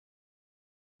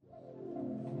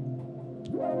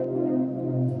Hey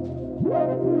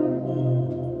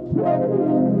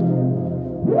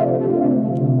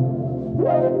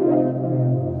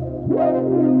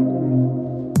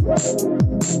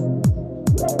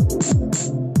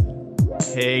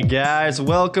guys,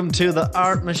 welcome to the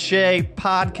Art Mache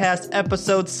Podcast,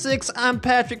 Episode 6. I'm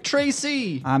Patrick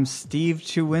Tracy. I'm Steve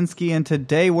Chewinski, and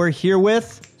today we're here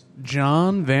with...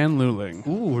 John Van Luling.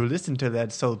 Ooh, listen to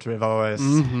that sultry voice.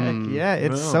 Heck yeah,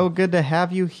 it's so good to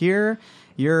have you here.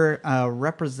 You're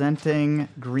representing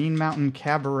Green Mountain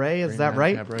Cabaret, is that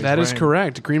right? That is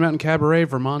correct. Green Mountain Cabaret,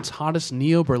 Vermont's hottest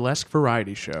neo-burlesque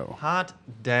variety show. Hot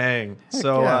dang. Heck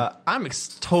So yeah. I'm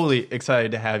totally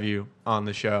excited to have you on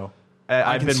the show.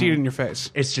 I can see it in your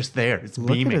face. It's just there. It's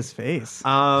Look beaming. at his face.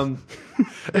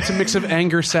 It's a mix of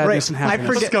anger, sadness, and happiness.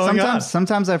 I forget, going on?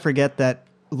 sometimes I forget that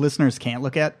listeners can't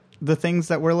look at the things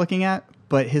that we're looking at,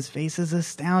 but his face is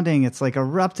astounding. It's like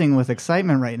erupting with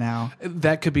excitement right now.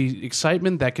 That could be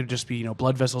excitement. That could just be,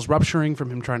 blood vessels rupturing from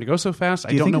him trying to go so fast.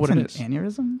 I don't know what it is.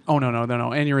 Aneurysm? Oh, no.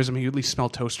 Aneurysm. You at least smell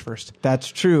toast first. That's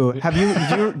true. Have you?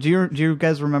 Do you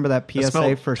guys remember that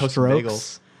PSA for toast strokes?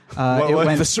 bagels. It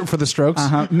went, For the strokes?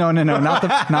 No, not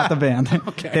the band.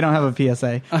 Okay. They don't have a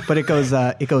PSA, but it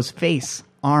goes face,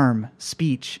 arm,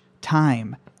 speech,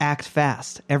 time, act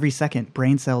fast. Every second,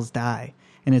 brain cells die,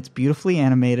 and it's beautifully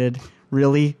animated,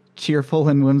 really cheerful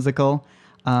and whimsical.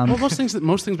 Well, most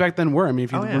things back then were. I mean,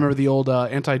 if you Oh, yeah. remember the old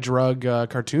anti-drug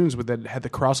cartoons that had the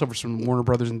crossovers from Warner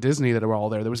Brothers and Disney that were all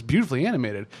there, that was beautifully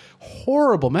animated.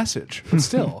 Horrible message, but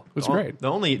still, it was great.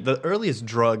 The earliest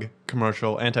drug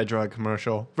commercial, anti-drug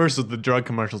commercial, versus the drug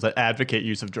commercials that advocate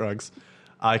use of drugs,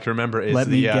 I can remember is Let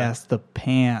me guess, the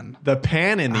pan. the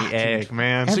pan in the egg,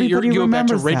 man. So Everybody you go back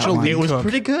to remembers that Rachel one. Lee It was Cook.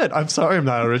 pretty good. I'm sorry I'm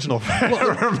not original for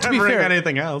remembering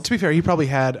anything else. To be fair, he probably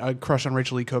had a crush on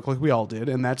Rachel Lee Cook like we all did,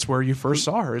 and that's where you first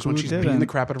saw her, is when Who she's didn't? beating the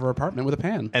crap out of her apartment with a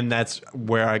pan. And that's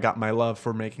where I got my love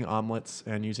for making omelets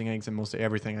and using eggs in mostly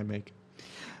everything I make.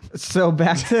 So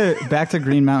back to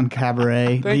Green Mountain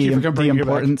Cabaret. Thank you for bringing it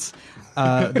back. importance.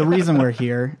 The reason we're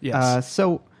here. Yes.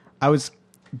 So I was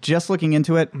just looking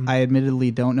into it. I admittedly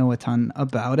don't know a ton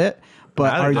about it,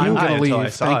 but Neither are did I. you? I'm going to until I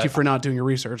leave. saw Thank it. you for not doing your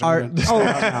research. Are, I'm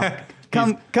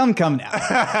gonna come now.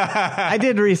 I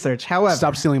did research. However,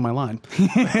 stop stealing my line.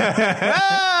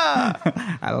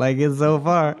 I like it so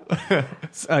far.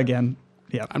 Again,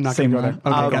 yeah, I'm not same gonna go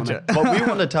line. there. Okay, Gotcha. But we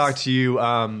want to talk to you,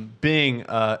 being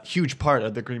a huge part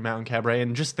of the Green Mountain Cabaret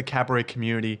and just the cabaret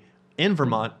community in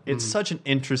Vermont. It's such an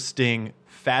interesting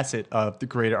facet of the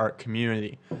greater art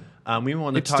community. We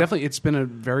want to It's talk. definitely, it's been a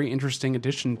very interesting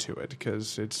addition to it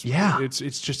because it's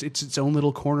its own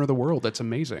little corner of the world that's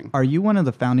amazing. Are you one of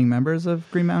the founding members of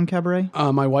Green Mountain Cabaret?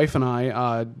 My wife and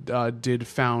I did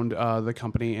found the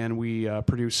company, and we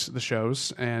produce the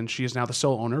shows. And she is now the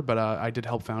sole owner, but I did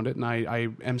help found it, and I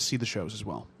MC the shows as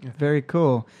well. Very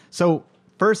cool. So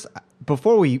first,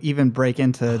 before we even break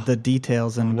into the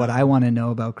details and what I want to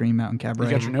know about Green Mountain You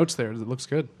Cabaret, got your notes there. It looks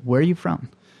good. where are you from?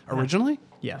 Originally?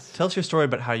 Yes. Tell us your story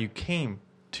about how you came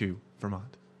to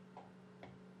Vermont.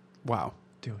 Wow.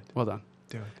 Do it. Well done.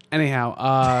 Do it. Anyhow,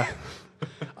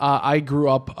 I grew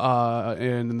up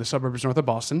in the suburbs north of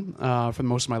Boston for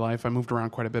most of my life. I moved around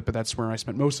quite a bit, but that's where I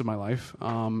spent most of my life.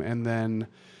 And then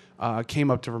came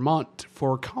up to Vermont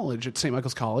for college at St.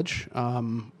 Michael's College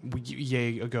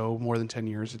yay ago, more than 10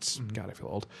 years. God, I feel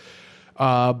old.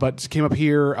 But came up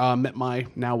here, met my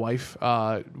now wife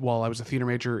while I was a theater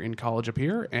major in college up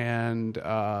here, and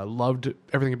loved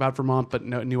everything about Vermont, but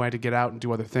knew I had to get out and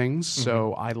do other things.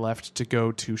 So I left to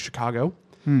go to Chicago.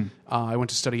 I went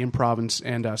to study improv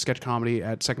and sketch comedy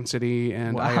at Second City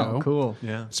and Wow, IO. cool.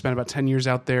 Yeah. Spent about 10 years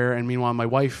out there, and meanwhile, my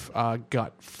wife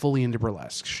got fully into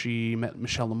burlesque. She met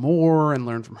Michelle Lamore and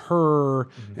learned from her,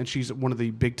 and she's one of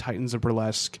the big titans of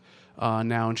burlesque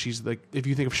now. And she's like, if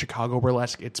you think of Chicago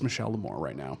burlesque, it's Michelle Lamore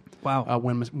right now. Wow.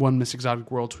 Won Miss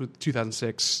Exotic World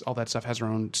 2006, all that stuff, has her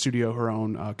own studio, her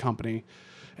own company.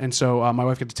 And so my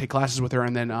wife got to take classes with her,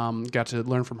 and then got to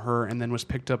learn from her, and then was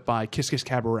picked up by Kiss Kiss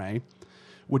Cabaret,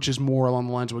 which is more along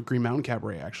the lines of what Green Mountain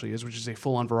Cabaret actually is, which is a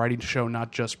full-on variety show,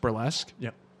 not just burlesque.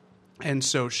 Yep. And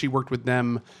so she worked with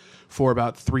them for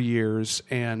about 3 years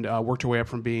and worked her way up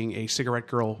from being a cigarette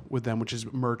girl with them, which is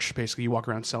merch. Basically, you walk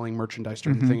around selling merchandise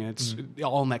during the thing, and it's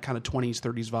all in that kind of 20s,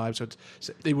 30s vibe. So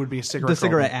it would be a cigarette The girl.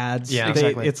 cigarette ads. Yeah,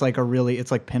 exactly. It's like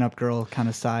it's like pinup girl kind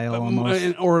of style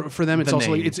almost. Or for them, it's The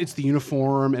also like name. it's the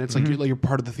uniform, and it's like you're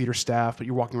part of the theater staff, but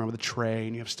you're walking around with a tray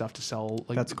and you have stuff to sell.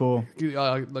 Like, That's cool.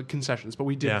 Like concessions, but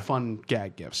we did Yeah. fun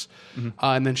gag gifts.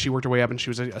 And then she worked her way up, and she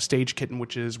was a stage kitten,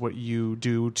 which is what you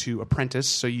do to apprentice.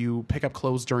 So you pick up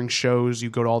clothes during shows, you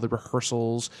go to all the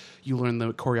rehearsals, you learn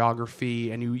the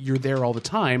choreography, and you're there all the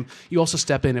time. You also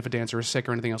step in if a dancer is sick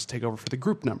or anything else to take over for the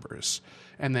group numbers.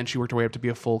 And then she worked her way up to be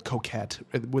a full coquette.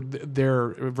 With their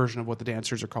version of what the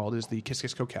dancers are called is the Kiss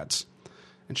Kiss Coquettes.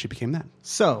 And she became that.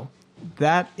 So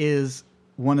that is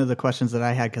one of the questions that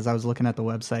I had because I was looking at the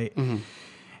website. Mm-hmm.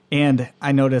 And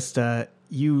I noticed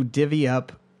you divvy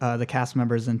up the cast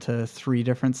members into 3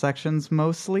 different sections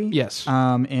mostly. Yes.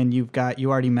 And you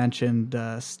already mentioned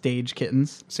stage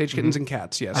kittens. Sage kittens and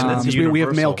cats, yes. And that's We have male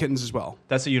universal. kittens as well.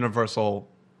 That's a universal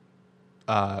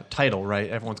title, right?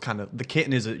 Everyone's kind of the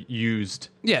kitten is used.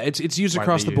 Yeah, it's used Widely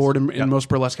across the used. board in Yep. most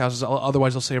burlesque houses.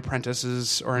 Otherwise, they'll say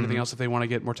apprentices or anything else if they want to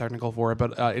get more technical for it.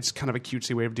 But it's kind of a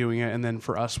cutesy way of doing it. And then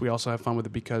for us, we also have fun with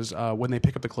it because when they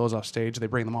pick up the clothes off stage, they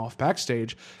bring them off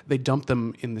backstage. They dump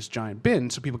them in this giant bin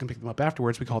so people can pick them up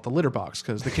afterwards. We call it the litter box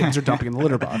because the kittens are dumping in the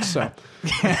litter box. So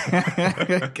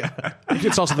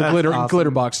it's also the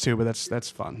glitter box too, but that's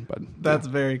fun. But That's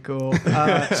very cool.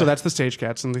 so that's the stage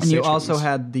cats and the And stage you also kittens.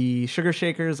 had the sugar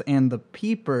shakers and the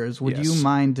peepers. Would you Yes.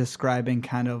 mind describing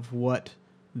kind of what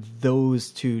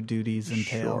those 2 duties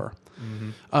entail? Sure.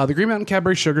 The Green Mountain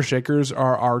Cabaret Sugar Shakers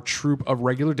are our troupe of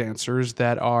regular dancers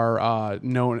that are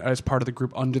known as part of the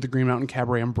group under the Green Mountain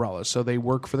Cabaret umbrella. So they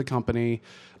work for the company.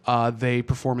 They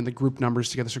perform in the group numbers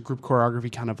together, so group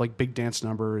choreography, kind of like big dance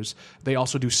numbers. They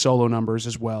also do solo numbers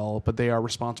as well, but they are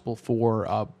responsible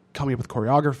for coming up with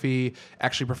choreography,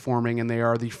 actually performing, and they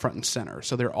are the front and center.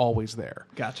 So they're always there.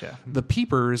 Gotcha. The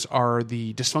Peepers are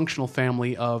the dysfunctional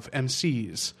family of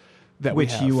MCs that Which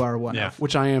we have. you are one Yeah. of.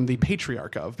 Which I am the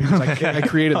patriarch of because I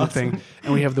created the thing,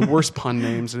 and we have the worst pun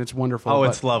names, and it's wonderful. Oh, but,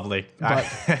 it's lovely. But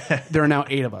there are now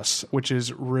 8 of us, which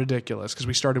is ridiculous because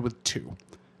we started with 2.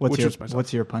 What's which your was myself.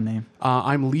 What's your pun name?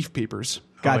 I'm Leaf Peepers.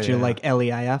 Got you, yeah. like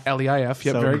LEIF. LEIF.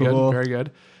 Yep, So very cool. good, very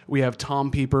good. We have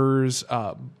Tom Peepers,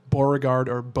 Beauregard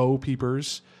or Beau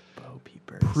Peepers, Bo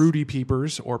peepers. Prudy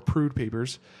Peepers or Prude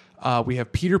Peepers. We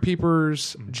have Peter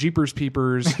Peepers, Jeepers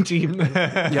Peepers.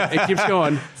 Yeah, it keeps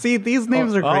going. See, these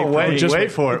names are great. Oh, wait, Just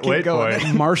wait for it. keep Wait for going. it.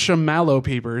 Marsha Mallow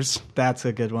Peepers. That's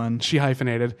a good one. She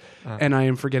hyphenated. And I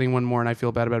am forgetting one more, and I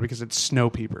feel bad about it because it's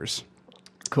Snow Peepers.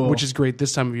 Cool. Which is great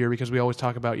this time of year because we always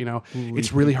talk about,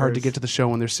 it's really hard to peepers. get to the show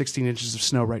when there's 16 inches of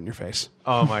snow right in your face.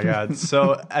 Oh my god!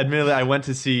 So, admittedly, I went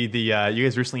to see the. You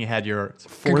guys recently had your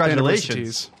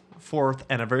anniversaries. 4th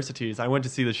anniversaries. I went to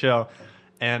see the show,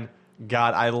 and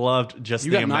God, I loved just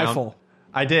You the got an amount. eyeful.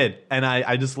 I did, and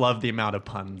I just loved the amount of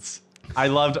puns. I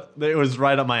loved. It was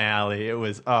right up my alley. It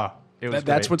was. It was.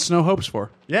 That's great. what Snow hopes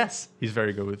for. Yes, he's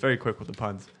very good very quick with the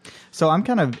puns. So I'm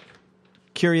kind of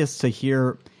curious to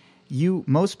hear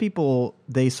most people,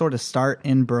 they sort of start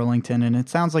in Burlington, and it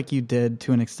sounds like you did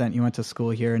to an extent. You went to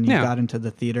school here and you Yeah. got into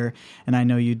the theater, and I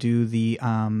know you do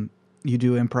you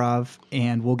do improv,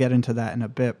 and we'll get into that in a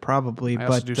bit probably. I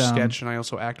also but do sketch, and I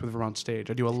also act with Vermont Stage.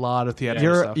 I do a lot of theater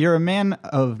you're stuff. you're a man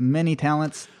of many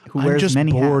talents who I'm wears just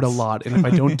many bored hats. a lot, and if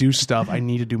I don't do stuff, I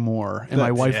need to do more. And my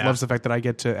That's- wife yeah. loves the fact that I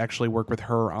get to actually work with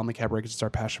her on the cabaret because it's our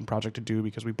passion project to do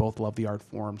because we both love the art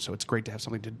form. So it's great to have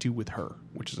something to do with her,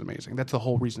 which is amazing. That's the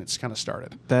whole reason it's kind of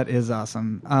started. That is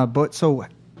awesome. But so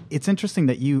it's interesting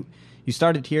that you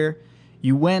started here,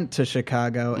 you went to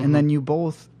Chicago, and then you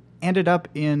both ended up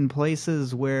in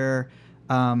places where,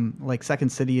 like Second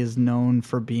City is known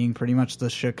for being pretty much the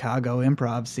Chicago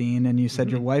improv scene. And you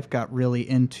said your wife got really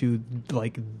into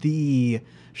like the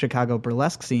Chicago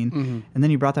burlesque scene, and then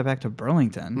you brought that back to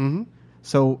Burlington.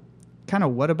 So, kind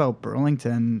of, what about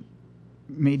Burlington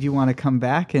made you want to come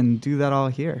back and do that all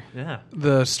here? Yeah.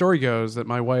 The story goes that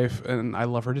my wife, and I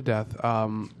love her to death,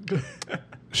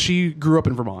 she grew up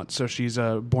in Vermont, so she's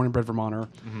a born and bred Vermonter,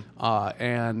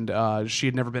 and she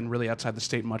had never been really outside the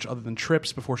state much other than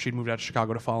trips before she'd moved out to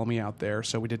Chicago to follow me out there.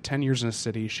 So we did 10 years in a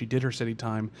city. She did her city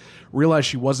time, realized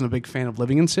she wasn't a big fan of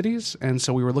living in cities, and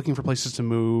so we were looking for places to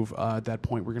move. At that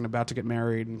point, we were about to get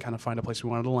married and kind of find a place we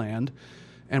wanted to land.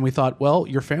 And we thought, well,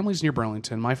 your family's near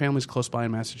Burlington. My family's close by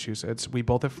in Massachusetts. We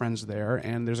both have friends there,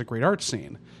 and there's a great art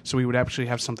scene. So we would actually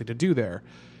have something to do there.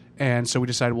 And so we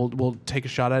decided we'll take a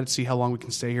shot at it, see how long we can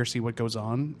stay here, see what goes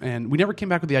on. And we never came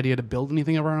back with the idea to build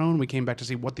anything of our own. We came back to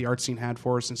see what the art scene had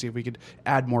for us and see if we could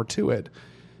add more to it.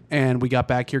 And we got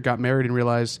back here, got married, and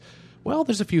realized, well,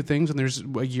 there's a few things, and there's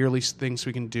yearly things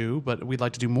we can do, but we'd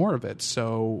like to do more of it.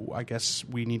 So I guess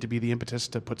we need to be the impetus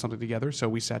to put something together. So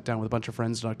we sat down with a bunch of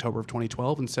friends in October of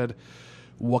 2012 and said,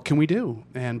 what can we do?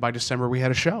 And by December, we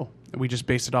had a show. We just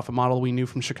based it off a model we knew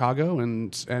from Chicago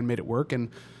and made it work. And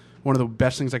one of the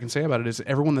best things I can say about it is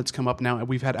everyone that's come up now,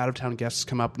 we've had out-of-town guests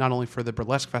come up not only for the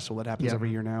Burlesque Festival that happens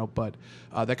every year now, but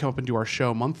that come up and do our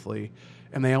show monthly.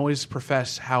 And they always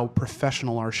profess how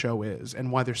professional our show is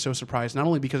and why they're so surprised, not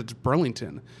only because it's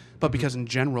Burlington, but because in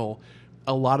general,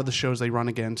 a lot of the shows they run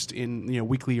against in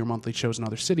weekly or monthly shows in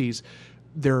other cities,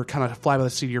 they're kind of fly by the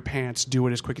seat of your pants, do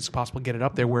it as quick as possible, get it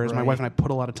up there. Whereas my wife and I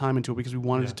put a lot of time into it because we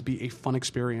wanted it to be a fun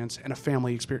experience and a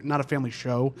family experience, not a family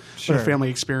show, but a family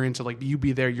experience of like, you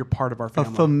be there, you're part of our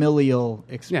family. A familial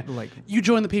you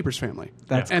join the Peepers family.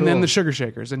 That's and then cool. the Sugar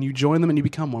Shakers, and you join them and you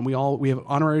become one. We have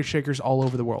honorary Shakers all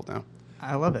over the world now.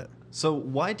 I love it. So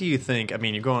why do you think, I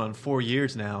mean, you're going on 4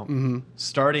 years now,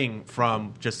 starting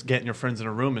from just getting your friends in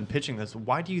a room and pitching this,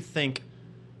 why do you think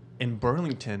in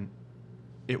Burlington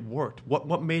it worked?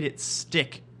 What made it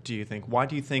stick, do you think? Why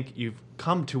do you think you've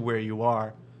come to where you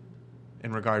are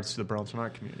in regards to the Burlington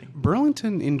art community?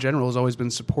 Burlington, in general, has always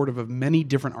been supportive of many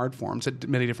different art forms at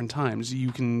many different times.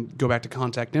 You can go back to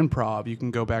Contact Improv. You can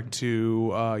go back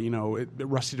to,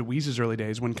 Rusty DeWeese's early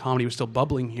days when comedy was still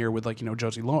bubbling here with,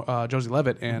 Josie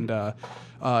Levitt and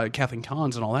Kathleen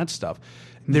Kahns and all that stuff.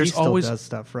 He still does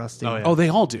stuff, Rusty. Oh, yeah. Oh, they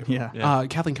all do. Yeah.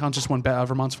 Kathleen Kahns just won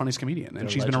Vermont's Funniest Comedian, and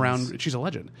she's been around. She's a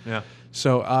legend. Yeah.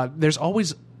 So there's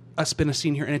always been a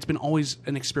scene here, and it's been always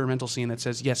an experimental scene that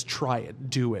says, yes, try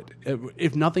it, do it.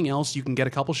 If nothing else, you can get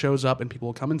a couple shows up, and people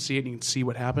will come and see it, and you can see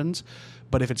what happens.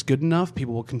 But if it's good enough,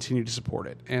 people will continue to support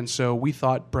it. And so we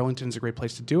thought Burlington's a great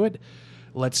place to do it.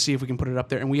 Let's see if we can put it up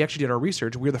there. And we actually did our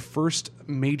research. We're the first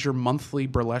major monthly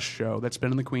burlesque show that's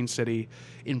been in the Queen City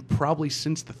in probably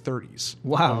since the 30s.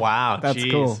 Wow. That's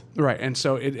geez. cool. Right. And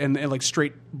so and like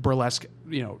straight burlesque,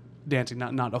 dancing,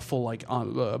 not a full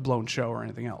blown show or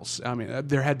anything else. I mean,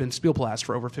 there had been Spielpalast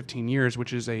for over 15 years,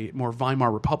 which is a more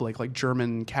Weimar Republic, like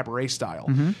German cabaret style.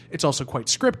 It's also quite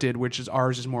scripted, which is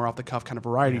ours is more off the cuff kind of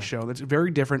variety show. That's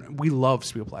very different. We love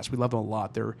Spielpalast. We love them a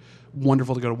lot. They're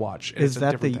wonderful to go to watch. Is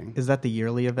that the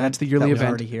yearly event? That's the yearly event.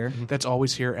 Already here. That's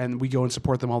always here, and we go and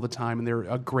support them all the time. And they're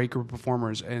a great group of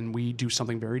performers. And we do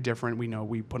something very different.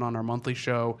 We put on our monthly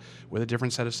show with a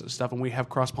different set of stuff, and we have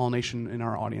cross pollination in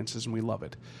our audiences, and we love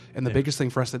it. And the biggest thing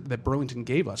for us that Burlington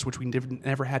gave us, which we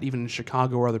never had even in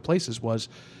Chicago or other places, was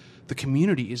the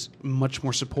community is much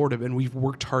more supportive, and we've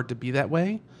worked hard to be that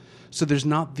way. So there's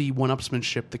not the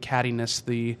one-upsmanship, the cattiness,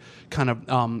 the kind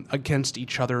of against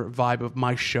each other vibe of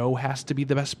my show has to be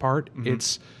the best part.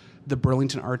 It's the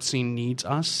Burlington art scene needs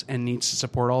us and needs to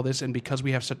support all this. And because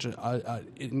we have such a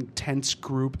intense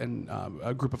group and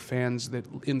a group of fans that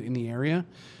in the area,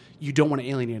 you don't want to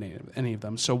alienate any of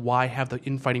them. So why have the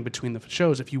infighting between the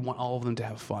shows if you want all of them to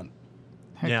have fun?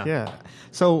 Heck yeah.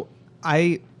 So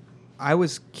I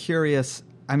was curious.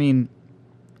 I mean,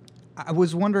 I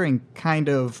was wondering kind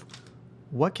of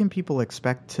what can people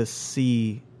expect to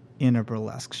see in a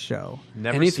burlesque show?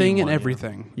 Never Anything seen and one,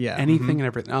 everything. Yeah. Anything and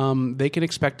everything. They can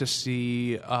expect to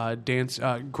see dance,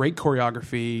 great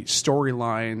choreography,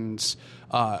 storylines,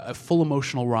 a full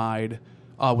emotional ride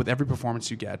with every performance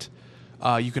you get.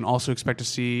 You can also expect to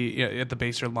see at the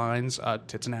baser lines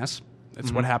tits and ass.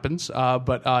 That's what happens.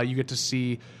 But you get to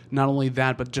see not only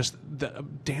that, but just the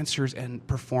dancers and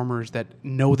performers that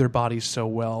know their bodies so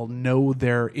well, know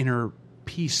their inner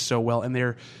piece so well, and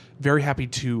they're very happy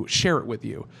to share it with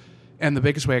you. And the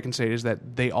biggest way I can say it is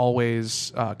that they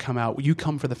always come out. You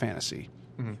come for the fantasy.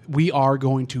 We are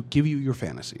going to give you your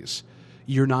fantasies.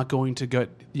 You're not going to get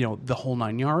the whole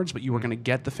 9 yards, but you are going to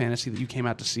get the fantasy that you came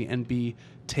out to see and be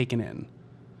taken in.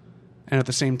 And at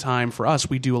the same time, for us,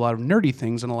 we do a lot of nerdy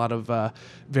things and a lot of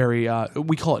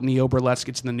we call it neo-burlesque.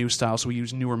 It's in the new style, so we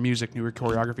use newer music, newer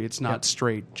choreography. It's not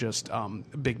straight just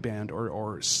big band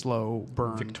or slow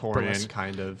burn. Victorian burlesque.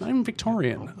 kind of. Not even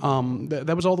Victorian.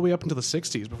 That was all the way up into the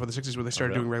 60s, before the 60s where they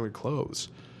started doing regular clothes.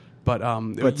 But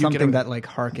something that like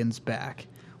harkens back,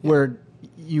 where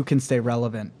you can stay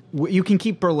relevant. You can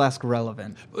keep burlesque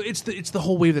relevant. It's the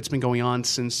whole wave that's been going on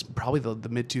since probably the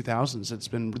mid 2000s. It's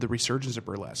been the resurgence of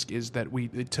burlesque. Is that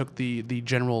it took the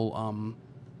general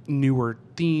newer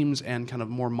themes and kind of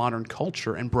more modern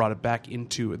culture and brought it back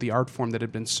into the art form that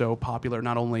had been so popular,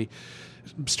 not only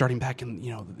starting back in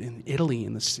Italy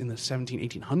in the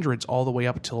 1800s all the way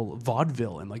up till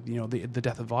vaudeville and the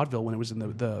death of vaudeville when it was in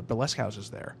the burlesque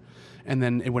houses there. And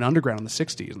then it went underground in the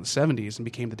 60s and the 70s and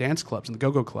became the dance clubs and the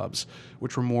go-go clubs,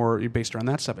 which were more based around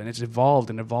that stuff. And it's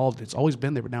evolved and evolved. It's always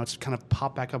been there, but now it's kind of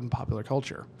popped back up in popular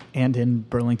culture. And in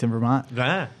Burlington, Vermont.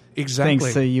 Exactly.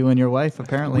 Thanks to you and your wife,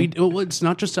 apparently. It's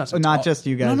not just us. Not just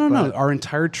you guys. No. Our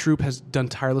entire troupe has done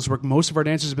tireless work. Most of our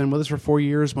dancers have been with us for 4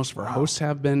 years. Most of our hosts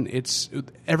have been.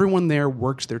 Everyone there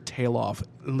works their tail off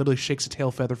and literally shakes a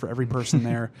tail feather for every person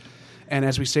there. And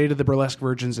as we say to the burlesque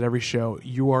virgins at every show,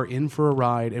 you are in for a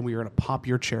ride, and we are going to pop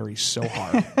your cherry so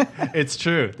hard. It's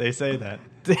true. They say that.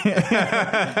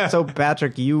 So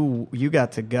Patrick, you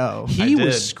got to go. He did.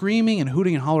 was screaming and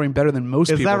hooting and hollering better than most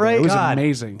Is people. that right? It was God,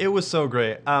 amazing. It was so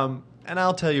great. And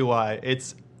I'll tell you why.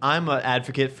 I'm an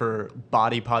advocate for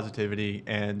body positivity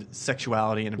and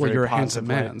sexuality in a well, very you're a positive handsome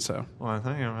way. man, so Well,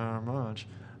 thank you very much.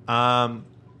 And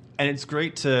it's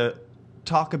great to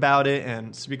talk about it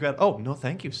and speak about. Oh no,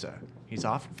 thank you, sir. He's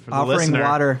offering for the Offering listener.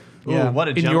 water. Ooh, Yeah. what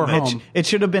a In your gentleman. home. It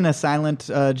should have been a silent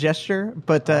gesture,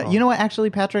 but you know what?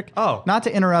 Actually, Patrick. Oh. Not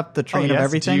to interrupt the Oh, train yes? of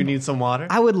everything. Do you need some water?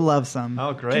 I would love some.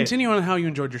 Oh, great. continue on how you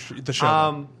enjoyed the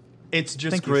show. It's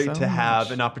just Thank you great so to have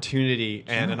much. an opportunity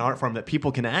and an art form that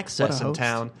people can access in host.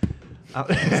 town.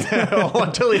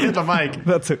 Until he hit the mic.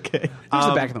 That's okay. Here's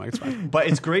the back of the mic. It's fine. But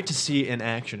it's great to see in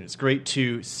action. It's great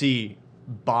to see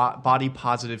body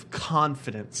positive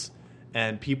confidence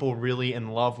and people really in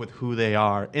love with who they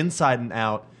are, inside and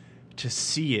out. To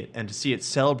see it and to see it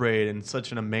celebrated in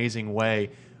such an amazing way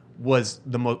was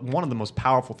one of the most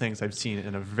powerful things I've seen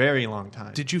in a very long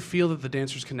time. Did you feel that the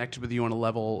dancers connected with you on a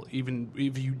level, even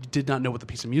if you did not know what the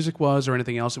piece of music was or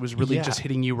anything else? It was really Yeah. just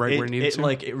hitting you right where it needed to.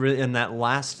 Like it really, and the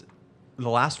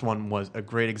last one was a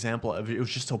great example of it. It was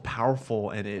just so powerful,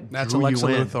 and it That's drew Alexa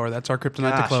you in. Luthor. That's our kryptonite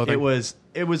to Gosh, clothing. It was.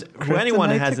 For anyone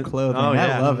Kryptonite that to hasn't, clothing. oh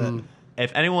yeah, I love it.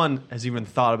 If anyone has even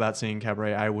thought about seeing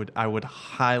Cabaret, I would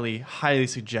highly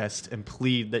suggest and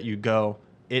plead that you go.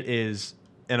 It is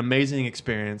an amazing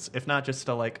experience, if not just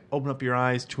to like open up your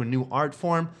eyes to a new art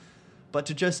form, but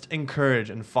to just encourage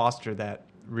and foster that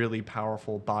really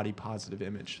powerful body positive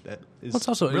image that is Well, it's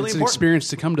also really it's an important. experience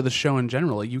to come to the show in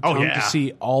general. You Oh, come yeah. to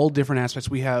see all different aspects.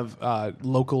 We have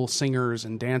local singers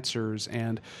and dancers,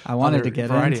 and I wanted other to get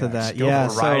variety into acts. that. Go Yeah,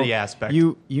 for variety so aspect.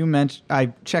 You mentioned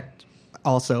I checked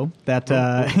also that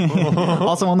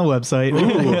also on the website.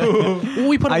 Well,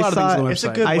 we put a I lot of things saw- on the it's a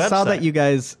website. good I saw website. that you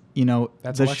guys,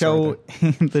 That's the Alexa show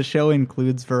right the show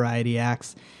includes variety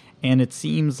acts, and it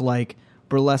seems like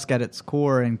burlesque at its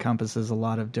core encompasses a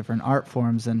lot of different art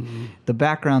forms, and the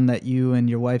background that you and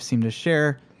your wife seem to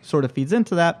share sort of feeds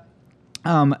into that.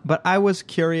 But I was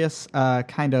curious,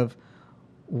 kind of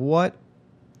what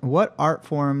art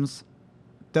forms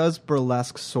does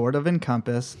burlesque sort of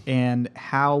encompass, and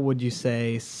how would you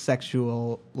say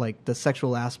the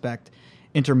sexual aspect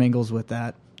intermingles with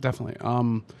that? Definitely.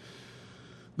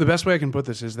 The best way I can put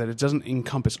this is that it doesn't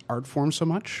encompass art form so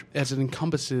much as it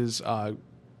encompasses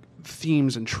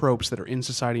themes and tropes that are in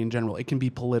society in general. It can be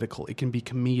political, it can be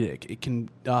comedic, it can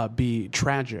be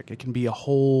tragic, it can be a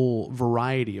whole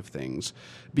variety of things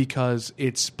because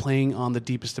it's playing on the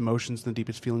deepest emotions and the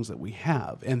deepest feelings that we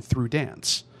have, and through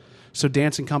dance. So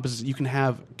dance encompasses, you can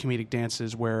have comedic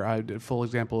dances where, a full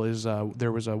example is,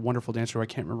 there was a wonderful dancer, who I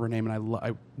can't remember her name, and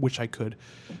I wish I could.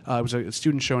 It was a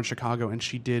student show in Chicago, and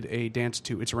she did a dance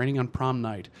to It's Raining on Prom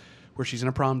Night, where she's in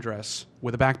a prom dress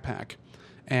with a backpack,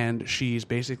 and she's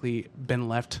basically been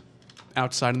left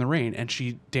outside in the rain, and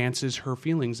she dances her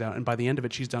feelings out, and by the end of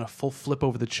it, she's done a full flip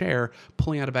over the chair,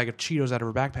 pulling out a bag of Cheetos out of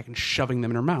her backpack and shoving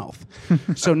them in her mouth.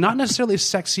 So not necessarily a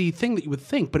sexy thing that you would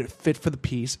think, but it fit for the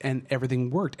piece, and everything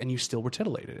worked, and you still were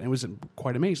titillated, and it was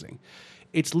quite amazing.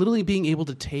 It's literally being able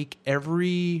to take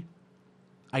every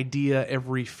idea,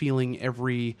 every feeling,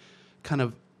 every kind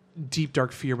of deep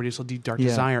dark fear, but also deep dark Yeah.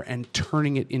 desire, and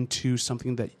turning it into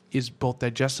something that is both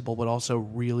digestible but also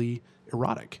really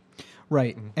erotic.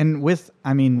 Right. And with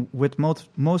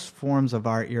most forms of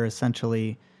art, you're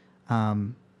essentially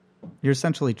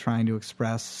trying to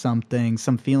express something,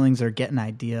 some feelings, or get an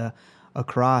idea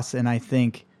across. And I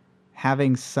think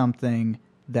having something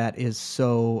that is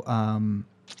so,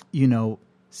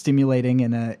 stimulating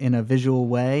in a visual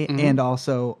way and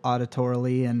also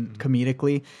auditorily and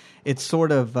comedically, it's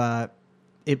sort of,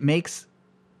 it makes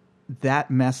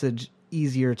that message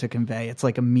easier to convey. It's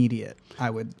like immediate. I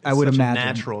would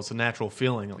imagine. It's a natural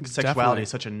feeling. Like Definitely. sexuality is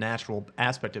such a natural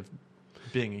aspect of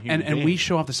being a human And being. we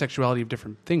show off the sexuality of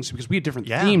different things because we have different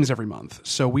Yeah. themes every month.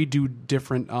 So we do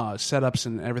different setups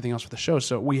and everything else for the show.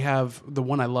 So we have the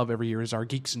one I love every year is our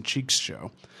Geeks and Cheeks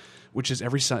show, which is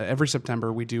every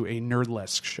September we do a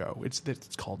Nerdlesque show. It's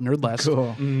called Nerdlesque.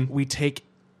 Cool. We take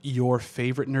your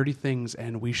favorite nerdy things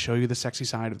and we show you the sexy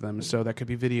side of them. So that could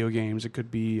be video games, it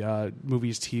could be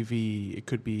movies, TV, it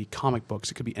could be comic books,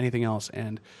 it could be anything else.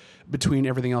 And between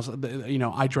everything else,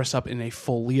 I dress up in a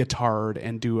full leotard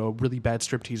and do a really bad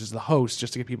striptease as the host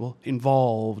just to get people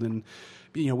involved. And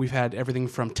we've had everything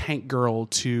from Tank Girl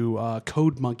to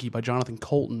Code Monkey by Jonathan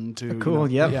Colton to Cool.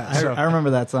 Yep. yeah. I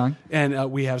remember that song.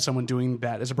 And we have someone doing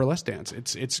that as a burlesque dance.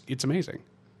 It's amazing.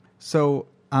 So,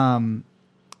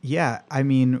 yeah, I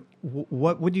mean,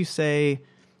 what would you say?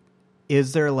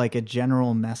 Is there like a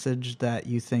general message that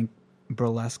you think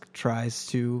burlesque tries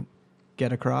to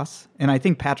get across. And I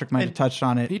think Patrick might have touched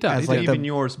on it. He does. As He like did. even the,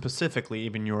 yours specifically,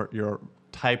 even your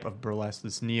type of burlesque,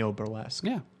 this neo burlesque,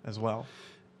 Yeah. as well.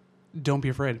 Don't be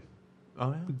afraid.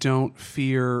 Oh yeah. Don't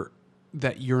fear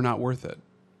that you're not worth it.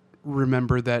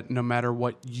 Remember that no matter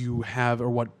what you have or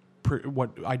what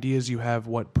ideas you have,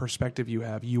 what perspective you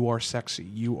have, you are sexy,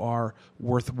 you are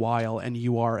worthwhile, and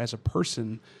you are, as a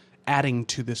person, adding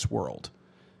to this world.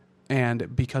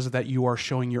 And because of that, you are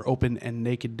showing your open and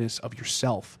nakedness of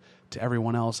yourself to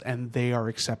everyone else, and they are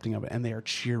accepting of it, and they are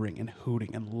cheering and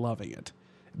hooting and loving it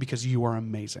because you are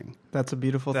amazing. that's a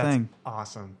beautiful That's thing.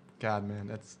 awesome. God, man,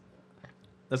 that's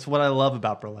what I love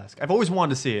about burlesque. I've always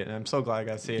wanted to see it, and I'm so glad I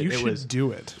got to see it. You It should was.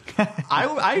 do it.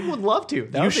 I would love to.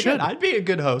 That You would be should. good. I'd be a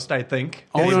good host, I think.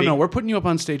 Oh, Maybe. no, we're putting you up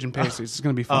on stage in pasties. It's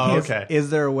going to be fun. Oh, Is- okay. Is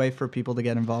there a way for people to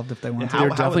get involved if they want How- to?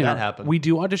 would Definitely that not. happen? We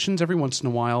do auditions every once in a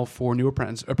while for new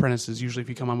apprentices. Usually, if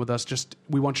you come on with us, just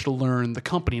we want you to learn the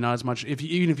company, not as much.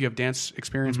 Even if you have dance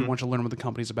experience, we want you to learn what the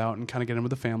company's about and kind of get in with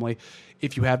the family.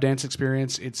 If you have dance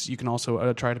experience, you can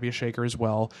also try to be a shaker as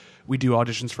well. We do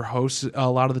auditions for hosts a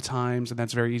lot of the times, and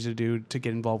that's very easy to do to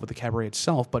get involved with the cabaret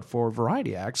itself. But for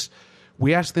variety acts,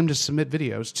 we ask them to submit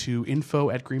videos to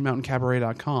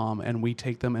info@greenmountaincabaret.com, and we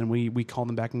take them and we call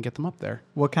them back and get them up there.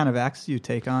 What kind of acts do you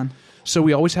take on? So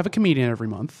we always have a comedian every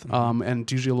month, and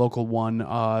it's usually a local one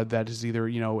that is either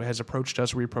has approached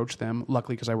us, we approach them.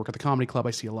 Luckily, because I work at the comedy club,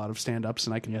 I see a lot of stand-ups,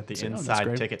 and I can You get the say, "Oh, that's inside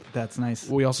great." ticket. That's nice.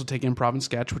 We also take improv and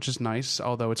sketch, which is nice,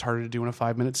 although it's harder to do in a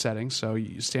 5-minute setting. So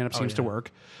stand-up seems to yeah.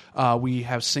 work. We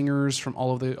have singers from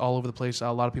all over the place. A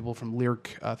lot of people from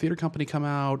Lyric Theater Company come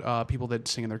out. People that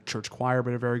sing in their church choir,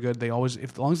 but are very good. They always,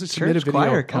 as long as they submit Church a video,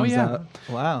 choir comes oh yeah, out.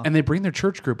 Wow. and they bring their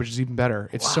church group, which is even better.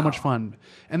 It's so much fun.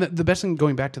 And the best thing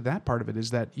going back to that part of it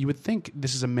is that you would think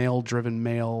this is a male-driven,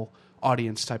 male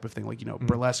audience type of thing. Like,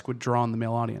 burlesque would draw on the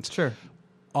male audience. Sure.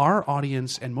 Our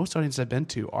audience and most audiences I've been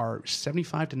to are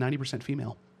 75 to 90%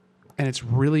 female. And it's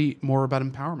really more about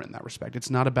empowerment in that respect. It's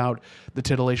not about the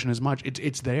titillation as much.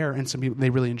 It's there, and some people, they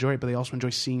really enjoy it, but they also enjoy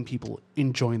seeing people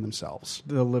enjoying themselves.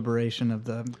 The liberation of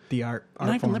the art Not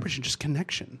even form. liberation, just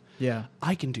connection. Yeah.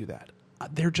 I can do that.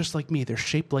 They're just like me. They're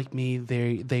shaped like me.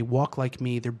 They walk like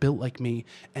me. They're built like me,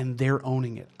 and they're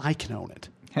owning it. I can own it.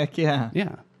 Heck yeah.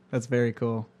 Yeah. That's very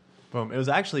cool. Boom. It was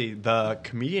actually the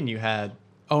comedian you had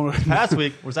Oh, last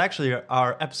week was actually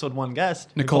our episode 1 guest,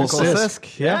 Nicole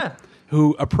Sisk. Yeah.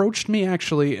 Who approached me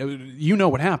actually, you know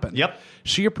what happened. Yep.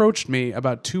 She approached me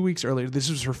about 2 weeks earlier. This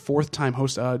was her 4th time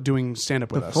doing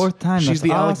stand-up with us. 4th time? She's That's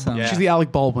the awesome. She's the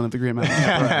Alec Baldwin of the Green Mountain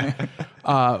Cabaret.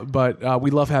 But we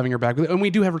love having her back. And we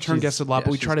do have return She's- guests a lot, yeah,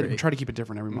 but we she's try great. to keep it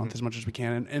different every month as much as we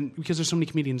can. And because there's so many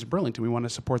comedians in Burlington, we want to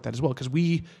support that as well. Because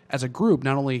we, as a group,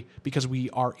 not only because we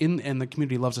are in and the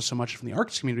community loves us so much from the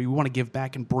arts community, we want to give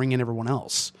back and bring in everyone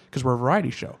else. Because we're a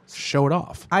variety show. Show it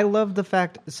off. I love the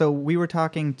fact. So we were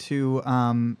talking to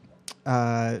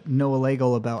Noah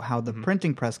Lagle about how the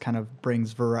printing press kind of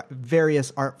brings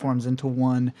various art forms into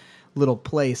one little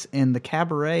place. In the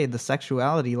cabaret, the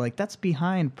sexuality, like that's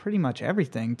behind pretty much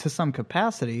everything to some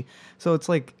capacity. So it's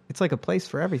like a place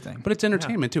for everything. But it's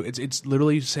entertainment too. It's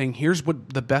literally saying here's what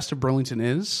the best of Burlington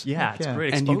is. Yeah, it's Yeah.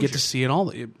 great And exposure. you get to see it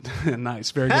all.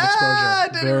 Nice, very good Ah, I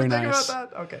exposure. didn't Very even think nice.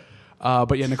 about that. Okay.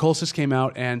 But yeah, Nicole Sis came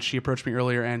out and she approached me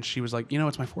earlier and she was like,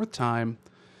 it's my 4th time,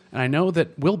 and I know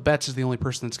that Will Betts is the only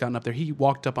person that's gotten up there. He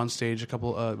walked up on stage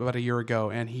about a year ago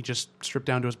and he just stripped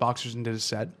down to his boxers and did his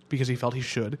set because he felt he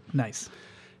should. Nice.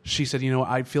 She said,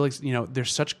 I feel like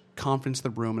there's such confidence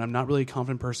in the room, and I'm not really a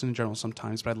confident person in general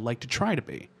sometimes, but I'd like to try to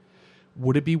be.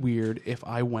 Would it be weird if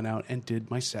I went out and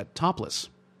did my set topless?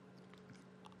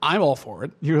 I'm all for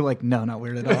it. You were like, no, not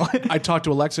weird at all. I talked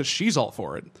to Alexa; she's all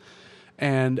for it.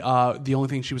 And the only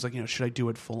thing she was like, should I do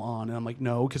it full on? And I'm like,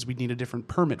 no, because we need a different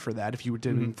permit for that if you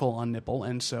did it full on nipple.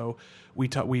 And so we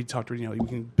talked to her, we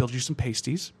can build you some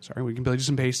pasties. We can build you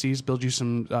some pasties, build you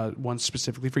some ones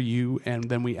specifically for you. And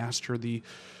then we asked her the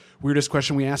weirdest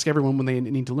question we ask everyone when they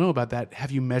need to know about that: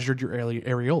 have you measured your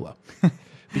areola?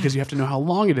 Because you have to know how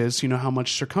long it is, so you know how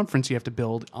much circumference you have to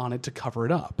build on it to cover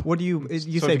it up. What do you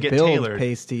So say? to get Build tailored.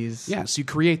 pasties. Yes, you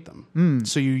create them.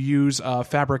 So you use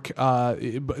fabric.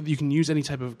 You can use any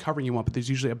type of covering you want, but there's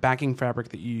usually a backing fabric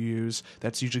that you use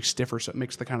that's usually stiffer, so it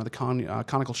makes the kind of the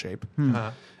conical shape.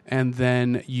 And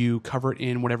then you cover it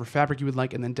in whatever fabric you would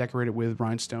like, and then decorate it with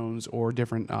rhinestones or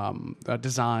different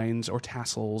designs or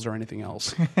tassels or anything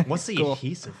else. What's the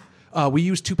adhesive? We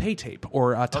use toupee tape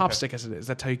or top stick as it is.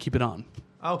 That's how you keep it on.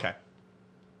 Okay.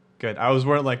 Good. I was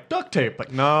wearing like duct tape.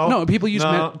 Like no. No, people use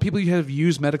no. people have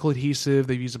used medical adhesive.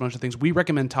 They've used a bunch of things. We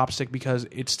recommend Top Stick because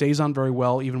it stays on very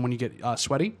well even when you get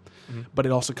sweaty, but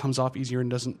it also comes off easier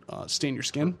and doesn't stain your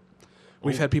skin.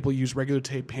 We've had people use regular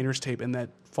tape, painter's tape, and that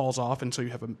falls off, and so you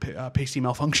have a pasty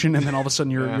malfunction, and then all of a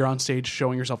sudden you're on stage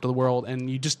showing yourself to the world, and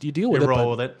you deal with You it.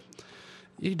 roll with it.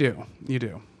 You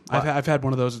do. I've had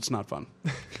one of those. It's not fun.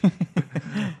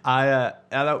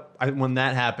 When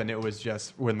that happened, it was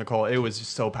just with Nicole. It was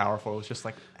just so powerful. It was just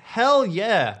like, hell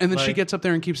yeah! And then she Like, gets up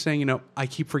there and keeps saying, I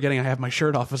keep forgetting I have my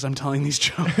shirt off as I'm telling these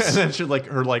jokes. and then she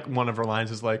one of her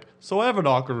lines is like, "So I have an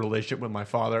awkward relationship with my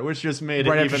father," which just made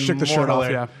Right it after even she took the more shirt off,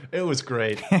 hilarious. It was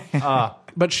great.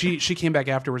 But she came back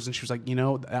afterwards and she was like,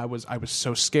 I was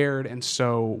so scared and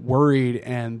so worried,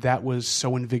 and that was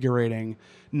so invigorating.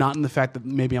 Not in the fact that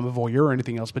maybe I'm a voyeur or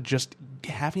anything else, but just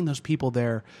having those people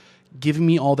there, giving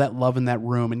me all that love in that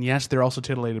room. And yes, they're also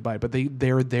titillated by it, but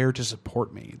they're there to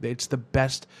support me. It's the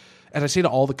best. As I say to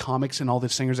all the comics and all the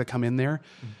singers that come in there,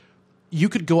 you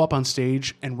could go up on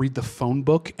stage and read the phone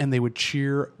book and they would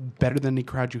cheer better than any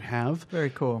crowd you have. Very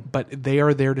cool. But they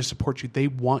are there to support you. They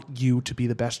want you to be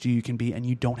the best you can be, and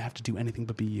you don't have to do anything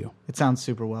but be you. It sounds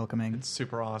super welcoming. It's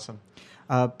super awesome.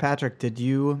 Patrick, did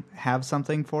you have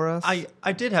something for us?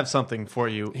 I did have something for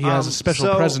you. He has a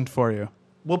special present for you.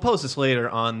 We'll post this later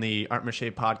on the Art Mache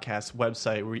podcast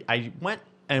website. Where I went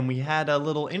and we had a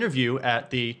little interview at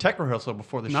the tech rehearsal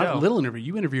before the show. Not a little interview.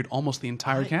 You interviewed almost the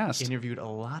entire cast. Interviewed a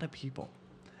lot of people,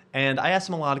 and I asked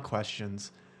them a lot of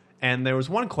questions. And there was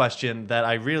one question that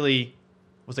I really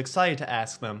was excited to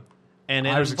ask them, and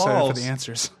I was excited for the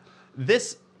answers.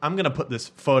 This I'm going to put this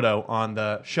photo on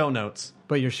the show notes.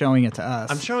 But you're showing it to us.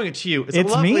 I'm showing it to you. It's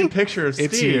It's a lovely me? picture of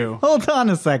Steve. It's you. Hold on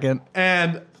a second.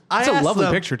 And It's a asked lovely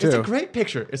them- picture, It's a too. great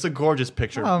picture. It's a gorgeous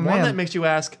picture. Oh, One man. that makes you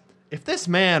ask, if this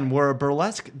man were a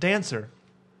burlesque dancer,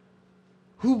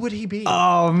 who would he be?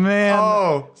 Oh, man.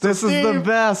 Oh, so this is the Steve-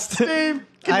 best. Steve,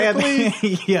 I can you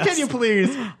please, yes. can you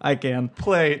please I can.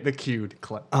 play the cued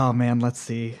clip? Oh, man, let's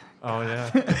see. Oh,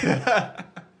 yeah.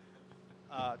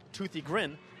 Toothy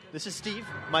Grin. This is Steve,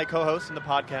 my co-host in the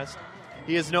podcast.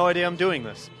 He has no idea I'm doing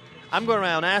this. I'm going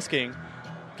around asking,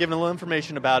 giving a little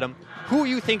information about him, who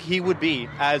you think he would be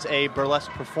as a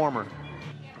burlesque performer.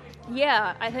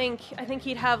 Yeah, I think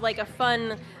he'd have like a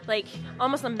fun, like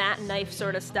almost a Matt Knife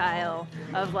sort of style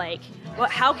of like,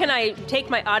 how can I take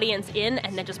my audience in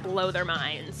and then just blow their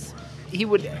minds? He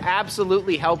would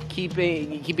absolutely help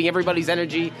keeping everybody's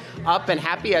energy up and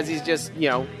happy as he's just,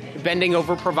 bending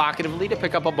over provocatively to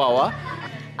pick up a boa.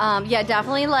 Yeah,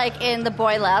 definitely like in the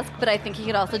boylesque, but I think he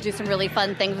could also do some really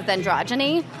fun things with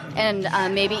androgyny and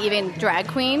maybe even drag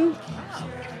queen.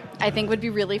 I think would be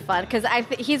really fun because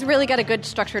he's really got a good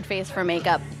structured face for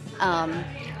makeup, and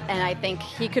I think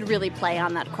he could really play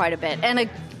on that quite a bit. And a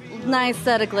nice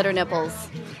set of glitter nipples.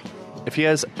 If he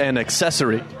has an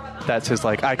accessory, that's his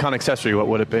like icon accessory, what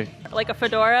would it be? Like a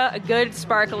fedora, a good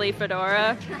sparkly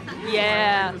fedora.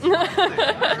 Yeah.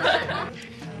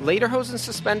 Lederhosen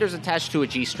suspenders attached to a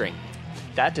G-string.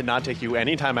 That did not take you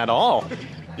any time at all.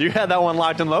 You had that one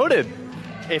locked and loaded.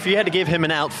 If you had to give him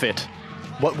an outfit,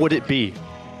 what would it be?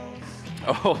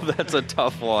 Oh, that's a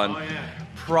tough one.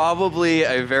 Probably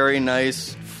a very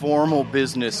nice formal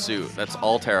business suit. That's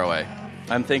all tearaway.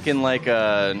 I'm thinking like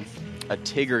a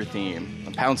Tigger theme,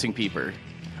 a pouncing peeper.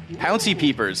 Pouncy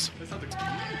peepers.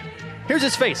 Here's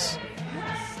his face.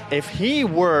 If he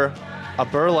were a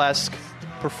burlesque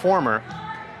performer,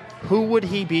 who would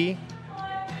he be?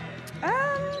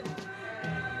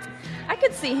 I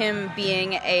could see him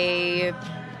being a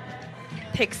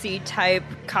pixie-type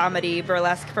comedy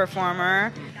burlesque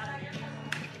performer.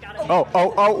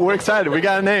 Oh, we're excited. We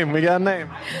got a name.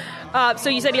 So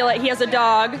you said he has a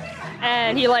dog,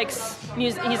 and he likes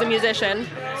he's a musician.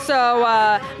 So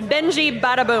Benji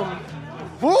Badaboom.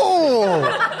 Boom!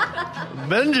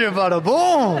 Benji bada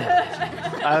boom!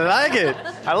 I like it.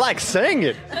 I like saying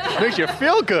it. Makes you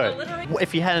feel good.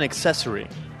 If he had an accessory,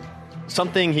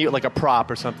 something like a prop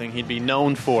or something he'd be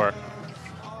known for,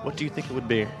 what do you think it would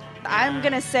be? I'm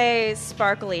going to say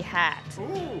sparkly hat.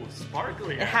 Ooh,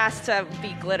 sparkly. It has to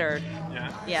be glittered.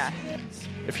 Yeah.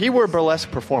 If he were a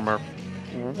burlesque performer,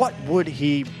 what would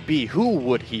he be? Who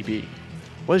would he be?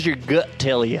 What does your gut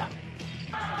tell you?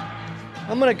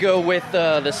 I'm going to go with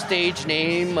the stage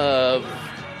name of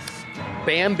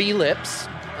Bambi Lips.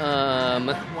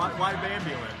 Why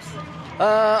Bambi Lips?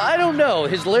 I don't know.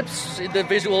 His lips, the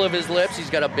visual of his lips, he's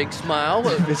got a big smile.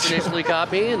 Initially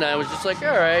copy, and I was just like,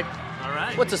 all right.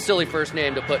 What's a silly first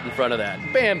name to put in front of that?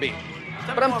 Bambi.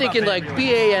 But I'm thinking like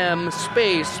BAM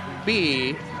space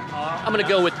B. I'm going to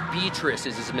go with Beatrice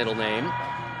is his middle name.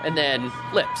 And then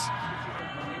Lips.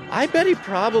 I bet he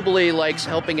probably likes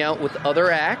helping out with other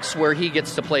acts where he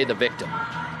gets to play the victim.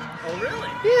 Oh, really?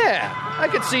 Yeah. I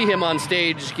could see him on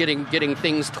stage getting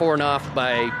things torn off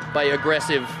by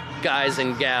aggressive guys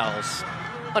and gals.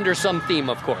 under some theme,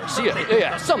 of course.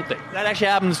 Yeah, something. That actually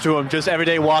happens to him just every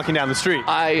day walking down the street.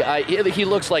 He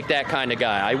looks like that kind of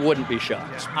guy. I wouldn't be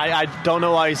shocked. I don't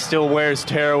know why he still wears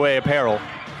tearaway apparel.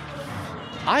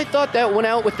 I thought that went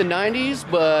out with the 90s,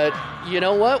 but you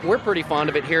know what? We're pretty fond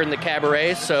of it here in the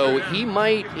cabaret, so he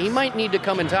might need to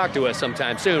come and talk to us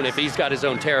sometime soon if he's got his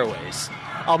own tearaways.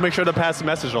 I'll make sure to pass the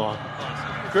message along.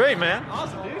 Great, man.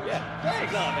 Awesome, dude. Yeah.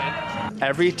 Thanks, man.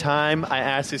 Every time I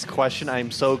ask this question, I'm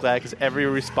so glad because every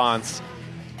response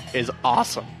is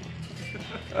awesome.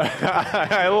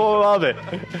 I love it.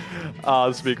 This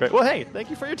will be great. Well, hey, thank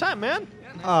you for your time, man.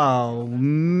 Oh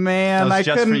man, That I was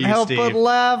just couldn't for you, help Steve. but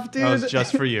laugh, dude. That was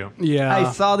just for you. Yeah.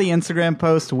 I saw the Instagram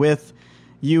post with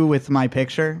you with my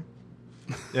picture.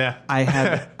 Yeah. I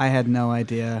had no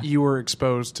idea. You were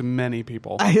exposed to many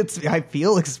people. I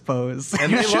feel exposed.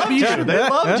 And they loved you. They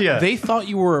loved you. They thought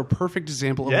you were a perfect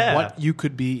example of Yeah. what you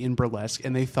could be in burlesque,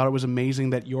 and they thought it was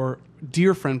amazing that your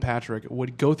dear friend Patrick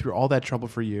would go through all that trouble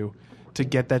for you to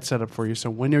get that set up for you. So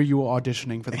when are you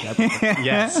auditioning for the cabaret?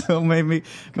 Yes. So maybe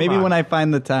on. when I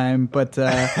find the time, but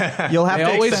you'll have They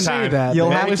to always extend say that. You'll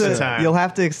They have always say that. to you'll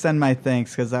have to extend my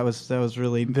thanks because that was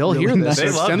really They'll really hear this. nice. They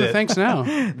So loved extend the it. thanks now.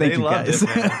 Thank They you loved guys.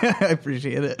 it, man. I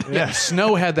appreciate it. Yeah,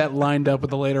 Snow had that lined up with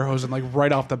the later hose and like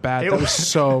right off the bat. It That was was-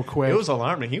 so quick. It was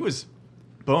alarming. He was,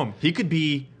 boom. He could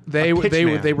be. They a were pitch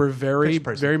man. they were very Pitch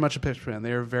person. very much a pitch man.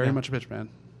 They were very Yeah. much a pitch man.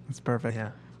 That's perfect. Yeah.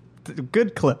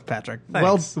 Good clip, Patrick.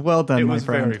 Thanks. Well done, It my was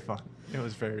friend. very fun. It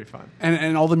was very fun.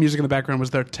 And all the music in the background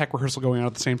was their tech rehearsal going on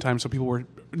at the same time, so people were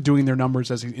doing their numbers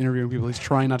as he's interviewing people. He's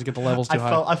trying not to get the levels too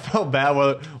high. I felt bad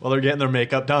while they're getting their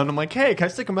makeup done. I'm like, hey, can I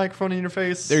stick a microphone in your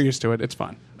face? They're used to it. It's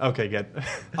fine. Okay, good.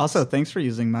 Also, thanks for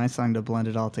using my song to blend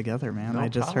it all together, man. No I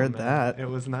just problem, heard man. that. It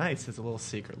was nice. It's a little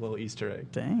secret, a little Easter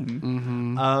egg.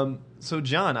 Dang. So,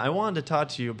 John, I wanted to talk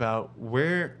to you about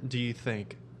where do you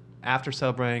think, after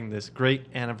celebrating this great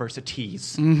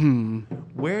anniversaries,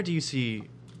 where do you see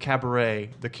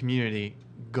Cabaret, the community,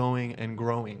 going and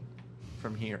growing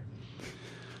from here?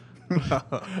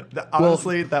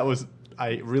 Honestly, that was...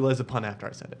 I realized the pun after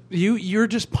I said it. You're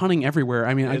just punning everywhere.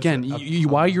 I mean, It's again, a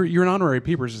why you're an honorary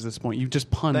Peepers at this point. You've just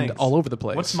punned Thanks. all over the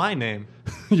place. What's my name?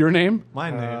 your name?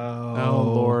 My name. Oh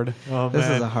Lord, Oh, This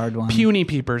man. is a hard one. Puny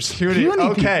Peepers. Puny.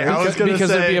 Okay, I was gonna because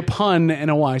say there'd be a pun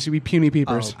and a Y, so it'd be Puny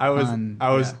Peepers. Oh. I was Pun.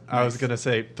 I was Yeah, I was nice. gonna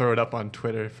say throw it up on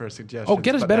Twitter for suggestions. Oh,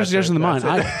 get us but better that's suggestions it. than mine.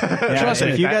 That's it. Yeah, Trust me.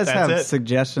 if you guys That's have it.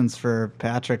 suggestions for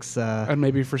Patrick's, And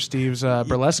maybe for Steve's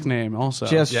burlesque name also.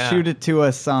 just Yeah. shoot it to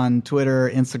us on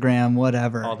Twitter, Instagram,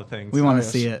 whatever. All the things. We want Oh, to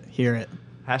yes. see it, hear it.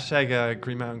 Hashtag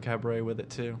Green Mountain Cabaret with it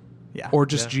too. Yeah. or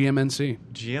just GMNC.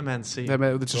 GMNC.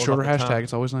 It's a Roll shorter off the hashtag. tongue.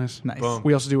 It's always nice. Nice. Boom.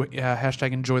 We also do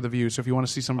hashtag enjoy the view. So if you want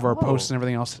to see some of our Oh. posts and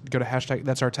everything else, go to hashtag.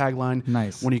 That's our tagline.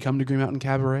 Nice. When you come to Green Mountain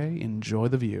Cabaret, enjoy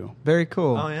the view. Very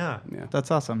cool. Oh yeah. Yeah.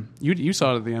 That's awesome. You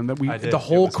saw it at the end. That I did. the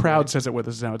whole It was crowd great. says it with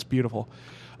us now. It's beautiful.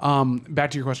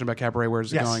 Back to your question about cabaret. Where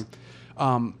is it Yes.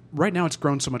 going? Right now, it's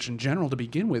grown so much in general to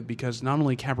begin with because not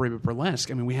only cabaret but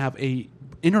burlesque. I mean, we have a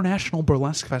international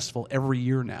burlesque festival every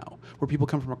year now, where people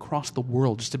come from across the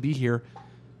world just to be here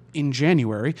in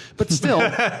January. But still,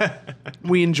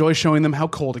 we enjoy showing them how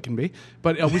cold it can be.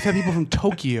 But we've had people from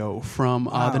Tokyo, from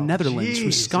the Netherlands, from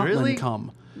Jeez, Scotland really?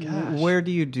 come. Where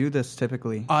do you do this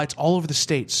typically? It's all over the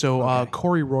state. So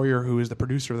Corey Royer, who is the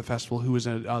producer of the festival, who is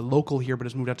a local here but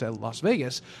has moved out to Las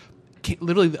Vegas,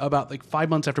 literally about like 5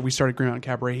 months after we started Green Mountain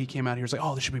Cabaret, he came out here. He was like,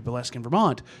 "Oh, there should be burlesque in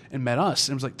Vermont," and met us.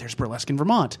 And was like, "There's burlesque in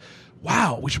Vermont.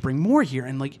 Wow, we should bring more here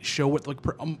and like show what like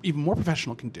even more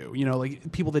professional can do. You know,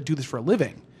 like people that do this for a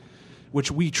living." Which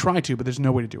we try to, but there's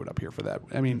no way to do it up here for that.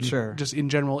 I mean, Sure. just in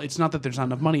general, it's not that there's not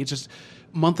enough money. It's just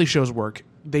monthly shows work.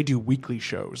 They do weekly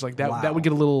shows. Like that. Wow. That would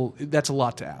get a little. That's a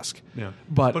lot to ask. Yeah.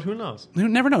 But who knows? You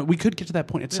never know. We could get to that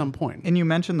point at some point. And you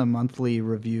mentioned the monthly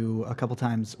review a couple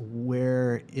times.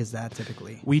 Where is that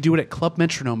typically? We do it at Club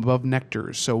Metronome above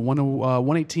Nectar's. So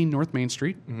 118 North Main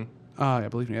Street. I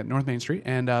believe me, at North Main Street.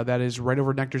 And that is right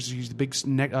over Nectar's. You use the big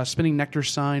spinning Nectar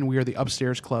sign. We are the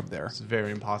upstairs club there. It's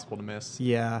very impossible to miss.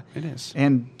 Yeah. It is.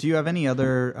 And do you have any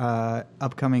other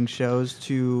upcoming shows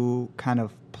to kind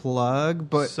of plug?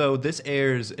 But So this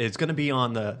airs. It's going to be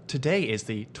on today is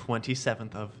the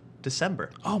 27th of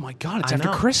December. Oh my God! It's I after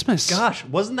know. Christmas. Gosh,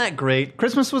 wasn't that great?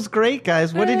 Christmas was great,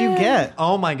 guys. What did you get?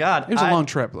 Oh my God! It was a long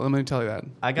trip. Let me tell you that.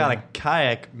 I got a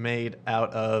kayak made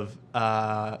out of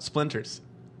splinters.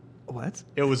 What?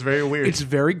 It was very weird. It's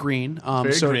very green,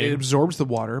 very so green. it absorbs the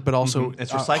water, but also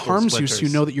It's recycled harms you, so you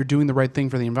splinters. know that you're doing the right thing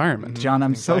for the environment. John,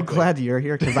 I'm so glad you're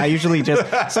here because I usually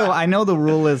just so I know the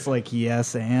rule is like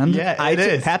yes and Yeah, it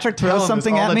is. Patrick Tell him throws this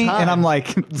something all at the me time. and I'm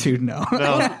like, dude, no.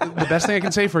 The best thing I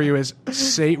can say for you is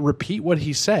repeat what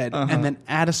he said, and then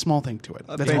add a small thing to it.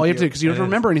 That's thank all you have to do you. because you don't It have to is.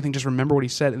 remember anything. Just remember what he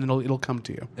said, and it'll come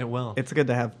to you. It will. It's good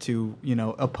to have two,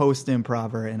 a post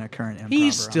improver and a current improver.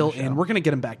 He's on still the show. in. We're gonna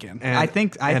get him back in. And- I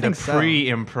think and so. a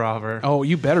pre-improver. Oh,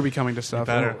 you better be coming to stuff.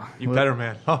 better. Oh. You better,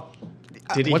 man. Oh.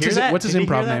 Did he What's hear his that? What's his Did he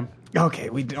hear improv that? name? Okay,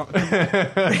 we don't.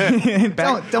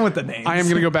 Done with the names. I am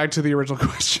going to go back to the original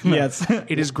question. Yes.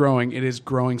 It is growing. It is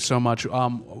growing so much.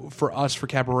 For us, for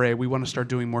Cabaret, we want to start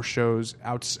doing more shows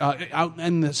out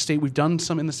in the state. We've done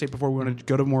some in the state before. We want to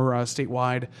go to more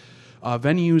statewide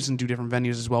venues and do different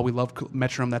venues as well. We love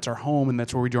Metronome. That's our home, and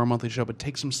that's where we do our monthly show, but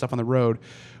take some stuff on the road.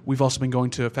 We've also been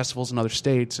going to festivals in other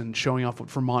states and showing off what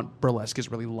Vermont burlesque is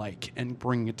really like and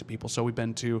bringing it to people. So we've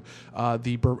been to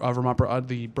the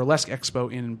Burlesque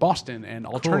Expo in Boston and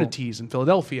Alternities in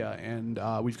Philadelphia, and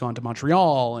we've gone to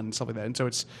Montreal and stuff like that. And so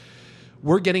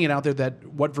we're getting it out there that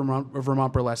what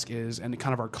Vermont burlesque is and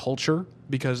kind of our culture,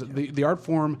 because the art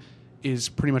form is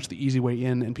pretty much the easy way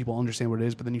in and people understand what it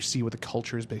is, but then you see what the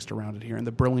culture is based around it here, and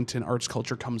the Burlington arts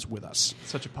culture comes with us.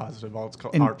 Such a positive arts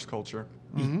culture.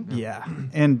 Yeah.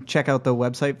 And check out the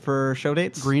website for show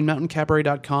dates.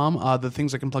 GreenMountainCabaret.com. The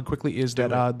things I can plug quickly is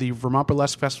that the Vermont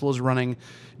Burlesque Festival is running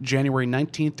January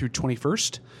 19th through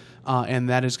 21st. And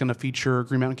that is going to feature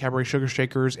Green Mountain Cabaret Sugar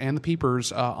Shakers and the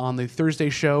Peepers on the Thursday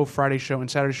show, Friday show,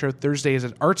 and Saturday show. Thursday is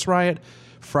at Arts Riot,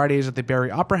 Friday is at the Barry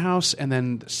Opera House, and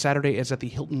then Saturday is at the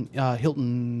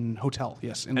Hilton Hotel,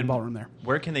 in the ballroom there.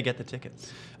 Where can they get the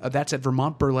tickets? That's at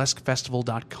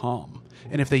VermontBurlesqueFestival.com.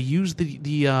 And if they use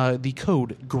the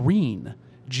code GREEN,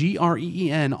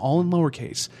 GREEN, all in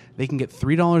lowercase, they can get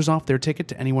 $3 off their ticket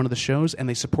to any one of the shows, and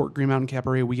they support Green Mountain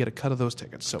Cabaret. We get a cut of those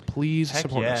tickets, so please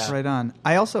support us. Right on.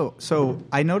 I also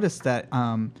I noticed that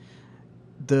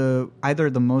either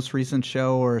the most recent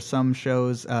show or some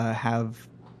shows have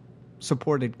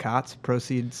supported COTS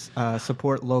proceeds,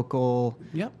 support local,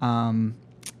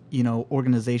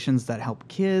 organizations that help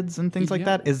kids and things like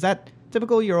that. Is that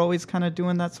typical? You're always kind of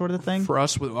doing that sort of thing? For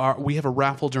us, we have a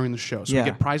raffle during the show. So Yeah. we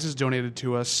get prizes donated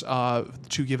to us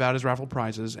to give out as raffle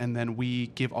prizes, and then we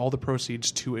give all the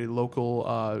proceeds to a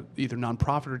local either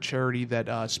nonprofit or charity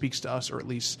that speaks to us, or at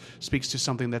least speaks to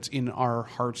something that's in our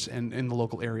hearts and in the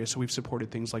local area. So we've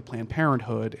supported things like Planned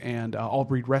Parenthood and All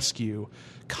Breed Rescue,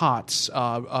 COTS,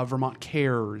 Vermont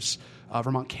Cares,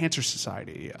 Vermont Cancer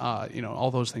Society,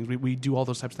 all those things. We do all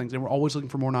those types of things, and we're always looking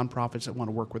for more nonprofits that want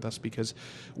to work with us, because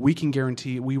we can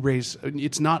guarantee we raise.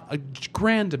 It's not a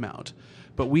grand amount,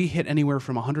 but we hit anywhere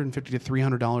from $150 to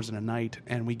 $300 in a night,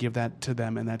 and we give that to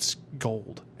them, and that's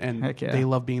gold. And Heck yeah. they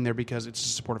love being there because it's a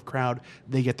supportive crowd.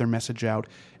 They get their message out,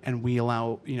 and we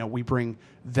we bring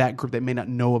that group that may not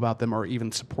know about them or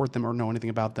even support them or know anything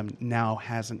about them now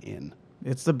has an in.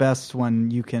 It's the best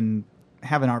when you can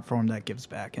have an art form that gives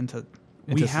back into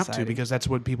We have society. to, because that's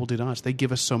what people do to us. They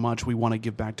give us so much. We want to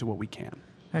give back to what we can.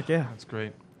 Heck yeah. That's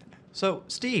great. So,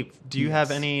 Steve, do you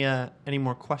have any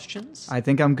more questions? I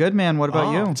think I'm good, man. What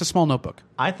about you? It's a small notebook.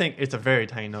 I think it's a very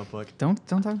tiny notebook. Don't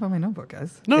talk about my notebook,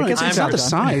 guys. No, It it's gets not the done.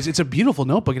 size. It's a beautiful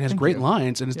notebook. It has Thank great you.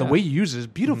 lines, and it's the Yeah. way you use it is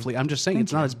beautifully. I'm just saying,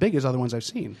 it's not as big as other ones I've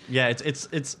seen. Yeah,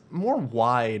 it's more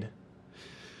wide.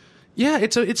 Yeah,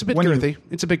 it's a bit When you- girthy.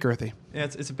 It's a bit girthy. Yeah,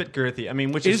 it's a bit girthy. I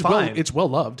mean, which It is is fine. it's well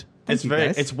loved. it's you, very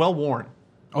guys. it's well worn.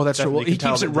 Oh, that's true. Definitely Well, he can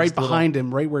tell keeps it that right there's little- behind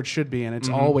him, right where it should be, and it's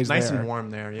always nice there. and warm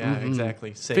there. Yeah,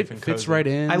 exactly. Safe and Fits cozy. right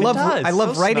in. I love does. I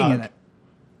love So writing snug. in it.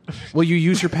 Well, you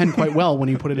use your pen quite well when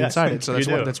you put it Yes, inside it, so that's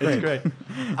you do. that's great. It's great.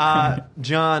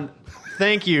 John,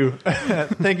 thank you.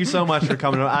 Thank you so much for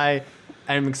coming. I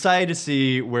am excited to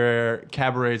see where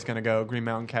Cabaret is going to go, Green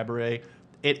Mountain Cabaret.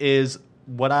 It is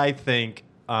what I think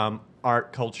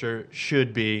art culture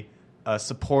should be, a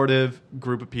supportive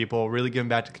group of people, really giving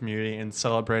back to the community and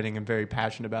celebrating and very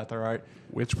passionate about their art.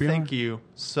 Which we Thank are. you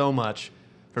so much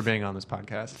for being on this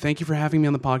podcast. Thank you for having me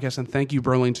on the podcast, and thank you,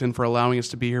 Burlington, for allowing us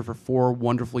to be here for 4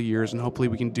 wonderful years, and hopefully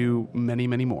we can do many,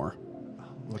 many more.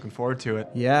 Looking forward to it.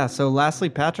 Yeah. So, lastly,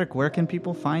 Patrick, where can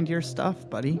people find your stuff,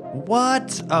 buddy?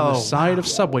 What? On the side of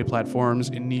subway platforms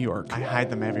in New York. I hide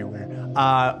them everywhere.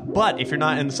 But if you're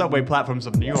not in the subway platforms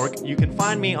of New York, you can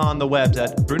find me on the webs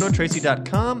at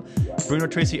brunotracy.com, Bruno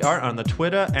Tracy Art on the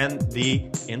Twitter and the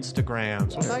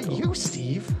Instagrams. What about you,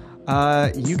 Steve?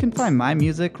 You can find my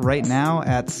music right now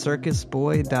at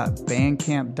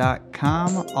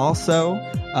circusboy.bandcamp.com. Also,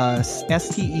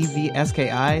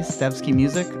 STEVSKI, Stevsky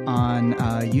Music, on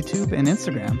YouTube and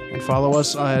Instagram. And follow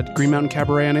us at Green Mountain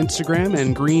Cabaret on Instagram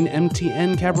and Green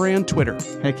MTN Cabaret on Twitter.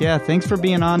 Heck yeah. Thanks for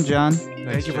being on, John.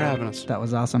 Thank you for having us. That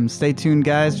was awesome. Stay tuned,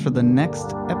 guys, for the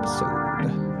next episode.